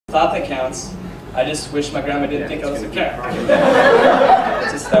thought that counts. I just wish my grandma didn't think I was a cat.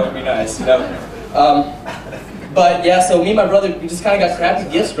 Just that would be nice, you know. But yeah, so me and my brother, we just kind of got crappy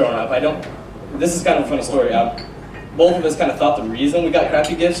gifts growing up. This is kind of a funny story. Both of us kind of thought the reason we got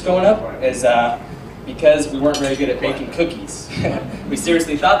crappy gifts growing up is because we weren't very good at baking cookies. We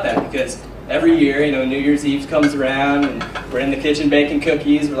seriously thought that because every year, you know, New Year's Eve comes around and we're in the kitchen baking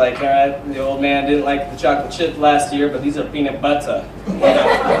cookies. We're like, all right, the old man didn't like the chocolate chip last year, but these are peanut butter. You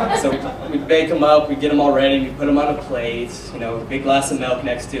know? So we bake them up, we get them all ready, we put them on a plate, you know, a big glass of milk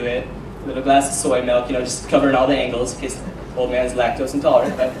next to it, a little glass of soy milk, you know, just covering all the angles in case the old man's lactose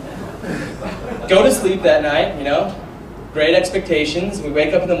intolerant. But go to sleep that night, you know, great expectations. We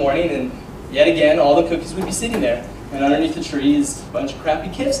wake up in the morning and yet again, all the cookies would be sitting there. And underneath the tree is a bunch of crappy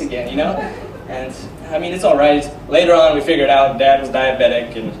gifts again, you know? And I mean, it's all right. Later on, we figured out Dad was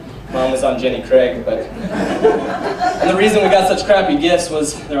diabetic and Mom was on Jenny Craig. And the reason we got such crappy gifts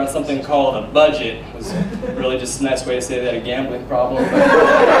was they're on something called a budget. It was really just a nice way to say that, a gambling problem. But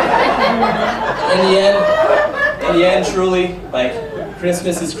in the end, truly, like,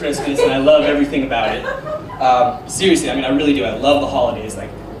 Christmas is Christmas, and I love everything about it. Seriously, I mean, I really do. I love the holidays. Like,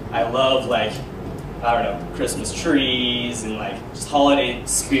 I love, like, I don't know, Christmas trees and like just holiday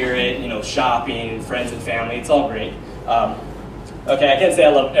spirit, you know, shopping and friends and family. It's all great. Okay, I can't say I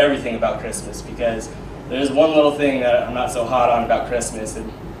love everything about Christmas because there's one little thing that I'm not so hot on about Christmas.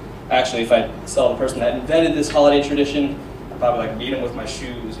 And actually, if I saw the person that invented this holiday tradition, I'd probably like beat him with my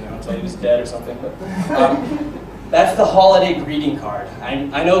shoes, you know, until he was dead or something. But that's the holiday greeting card.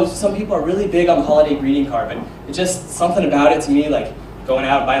 I know some people are really big on the holiday greeting card, but it's just something about it to me, like going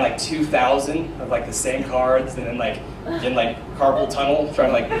out and buying like 2,000 of like the same cards and then like getting like carpal tunnel, trying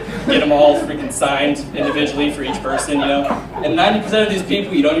to like get them all freaking signed individually for each person, you know. And 90% of these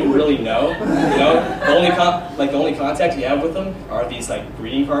people you don't even really know, you know. The only contact you have with them are these like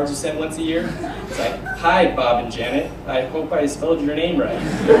greeting cards you send once a year. It's like, hi Bob and Janet, I hope I spelled your name right.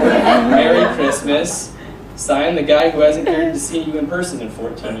 Merry Christmas. Signed the guy who hasn't cared to see you in person in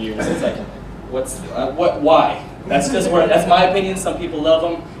 14 years. It's like, why? That's my opinion. Some people love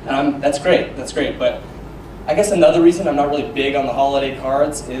them, and that's great. But I guess another reason I'm not really big on the holiday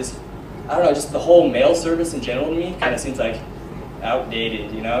cards is, I don't know, just the whole mail service in general to me kind of seems like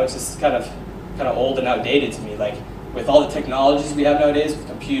outdated. You know, it's just kind of old and outdated to me. Like with all the technologies we have nowadays, with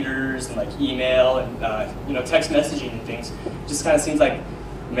computers and like email and you know, text messaging and things, it just kind of seems like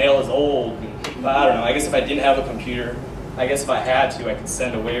mail is old. And, I don't know. I guess if I didn't have a computer, I guess if I had to, I could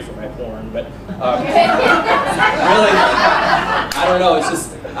send away from my porn, but really, I don't know, it's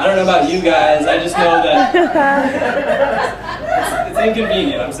just, I don't know about you guys, I just know that it's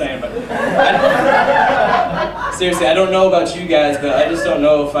inconvenient, I'm saying, but seriously, I don't know about you guys, but I just don't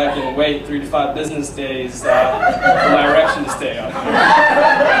know if I can wait 3 to 5 business days for my erection to stay on.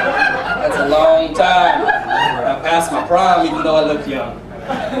 That's a long time. I passed my prime even though I look young.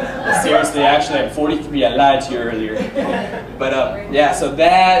 Seriously, actually, I'm 43. I lied to you earlier. But yeah, so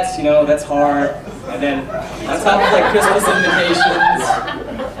that's, you know, that's hard. And then on top of like Christmas invitations,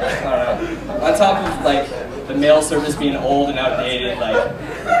 I don't know, on top of like the mail service being old and outdated, like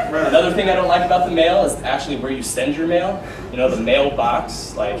another thing I don't like about the mail is actually where you send your mail. You know, the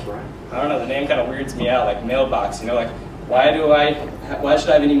mailbox. Like, I don't know, the name kind of weirds me out. Like mailbox. You know, like why should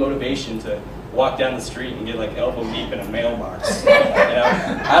I have any motivation to walk down the street and get like elbow deep in a mailbox? You know,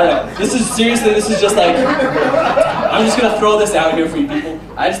 I don't know. This is just like, I'm just gonna throw this out here for you people.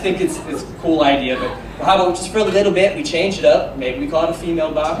 I just think it's a cool idea, but how about just for a little bit we change it up? Maybe we call it a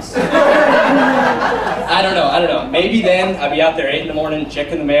female box. I don't know. Maybe then I'd be out there 8 in the morning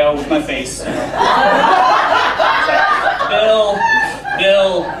checking the mail with my face. Bill.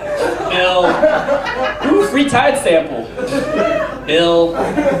 Ooh, free Tide sample. Bill.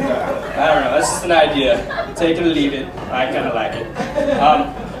 I don't know, that's just an idea. Take it or leave it. I kind of like it.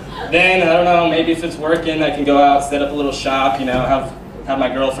 Then, I don't know, maybe if it's working, I can go out, set up a little shop, you know, have my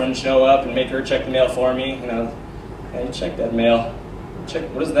girlfriend show up and make her check the mail for me, you know. Hey, check that mail. Check,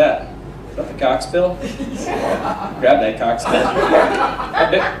 what is that? Is that the cock spill? Grab that cock spill.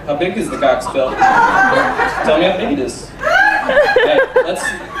 How big is the cock spill? Tell me how big it is. Hey, let's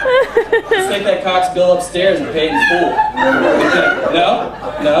take that cock spill upstairs and pay it in full. No?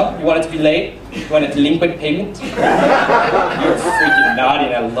 You want it to be late? You want a delinquent payment? You're freaking naughty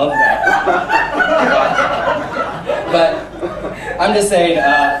and I love that. But I'm just saying,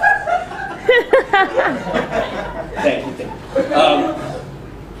 thank you.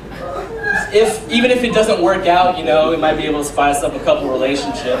 Even if it doesn't work out, you know, we might be able to spice up a couple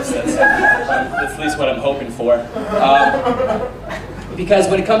relationships. That's at least what I'm hoping for. Because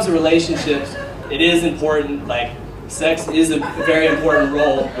when it comes to relationships, it is important, like, sex is a very important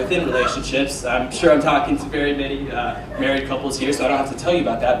role within relationships. I'm sure I'm talking to very many married couples here, so I don't have to tell you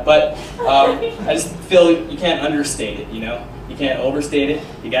about that. But I just feel you can't understate it, you know? You can't overstate it,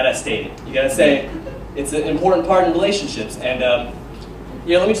 you gotta state it. You gotta say it's an important part in relationships. And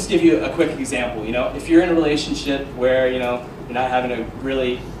yeah, let me just give you a quick example. You know, if you're in a relationship where, you know, you're not having a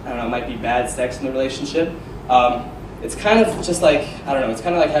really, I don't know, it might be bad sex in the relationship, it's kind of just like, I don't know, it's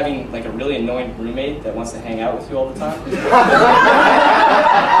kind of like having like a really annoying roommate that wants to hang out with you all the time. Someone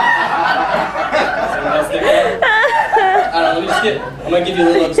else think that? I don't know, I'm going to give you a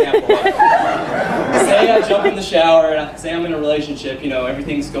little example. Say I jump in the shower, and say I'm in a relationship, you know,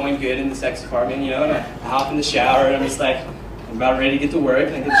 everything's going good in the sex department, you know, and I hop in the shower, and I'm just like, I'm about ready to get to work,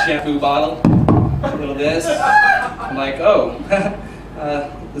 and I get the shampoo bottle, a little this. I'm like, oh,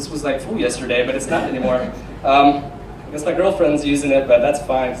 this was like full yesterday, but it's not anymore. I guess my girlfriend's using it, but that's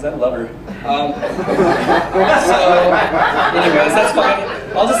fine, because I love her. So, anyways, that's fine.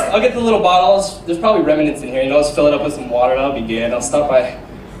 I'll get the little bottles. There's probably remnants in here, you know, just fill it up with some water, that'll be good. I'll stop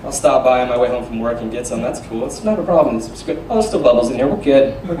by on my way home from work and get some, that's cool. It's not a problem, it's good. Oh, there's still bubbles in here, we're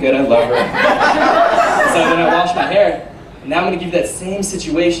good, I love her. So then I wash my hair, and now I'm gonna give you that same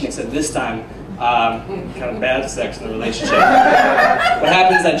situation, except this time, kind of bad sex in the relationship. What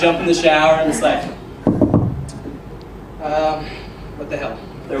happens, I jump in the shower, and it's like, what the hell?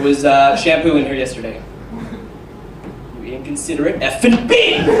 There was shampoo in here yesterday. You inconsiderate effing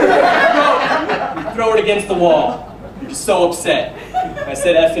B! You throw it against the wall. You're just so upset. I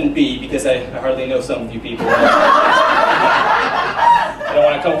said effing B because I hardly know some of you people. I don't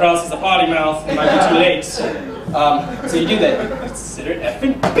want to come across as a potty mouth. It might be too late. So you do that. You consider it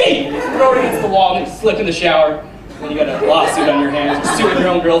effing B! You throw it against the wall and you slip in the shower. And you got a lawsuit on your hands. You're suing your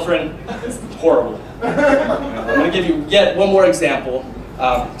own girlfriend. It's horrible. I'm going to give you yet one more example.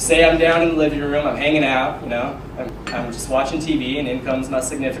 Say I'm down in the living room, I'm hanging out, you know, I'm just watching TV, and in comes my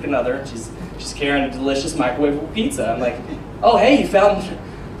significant other. She's carrying a delicious microwavable pizza. I'm like, oh hey, you found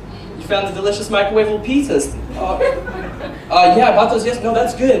the delicious microwavable pizzas. Yeah, I bought those yesterday. No,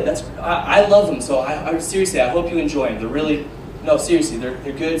 that's good. I love them. So I seriously, I hope you enjoy them. They're really, no, seriously, they're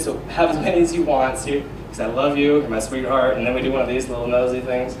good. So have as many as you want. Because I love you, you're my sweetheart, and then we do one of these little nosy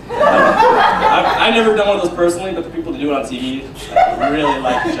things. I've never done one of those personally, but the people that do it on TV really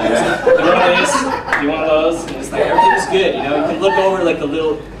like each other. So do one of these, do one of those, and it's like everything's good, you know? You can look over like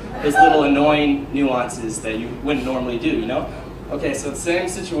those little annoying nuances that you wouldn't normally do, you know? Okay, so the same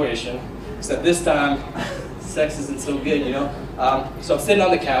situation, except this time, sex isn't so good, you know? So I'm sitting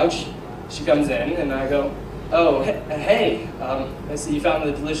on the couch, she comes in, and I go, oh, hey, I see you found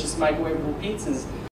the delicious microwavable pizzas.